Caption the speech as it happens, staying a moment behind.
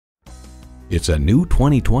It's a new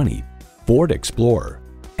 2020 Ford Explorer,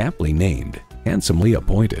 aptly named, handsomely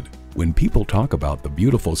appointed. When people talk about the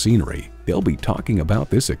beautiful scenery, they'll be talking about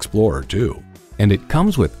this Explorer too. And it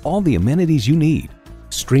comes with all the amenities you need: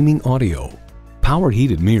 streaming audio, power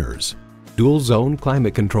heated mirrors, dual zone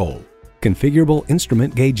climate control, configurable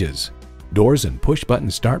instrument gauges, doors and push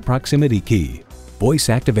button start proximity key, voice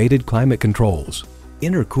activated climate controls,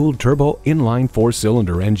 intercooled turbo inline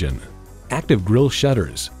 4-cylinder engine, active grille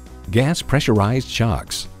shutters, gas pressurized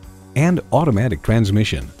shocks, and automatic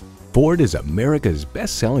transmission. Ford is America's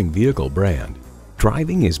best-selling vehicle brand.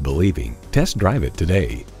 Driving is believing. Test drive it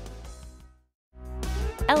today.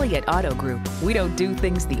 Elliott Auto Group. We don't do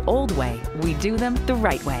things the old way, we do them the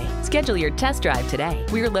right way. Schedule your test drive today.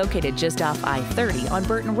 We're located just off I-30 on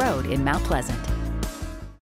Burton Road in Mount Pleasant.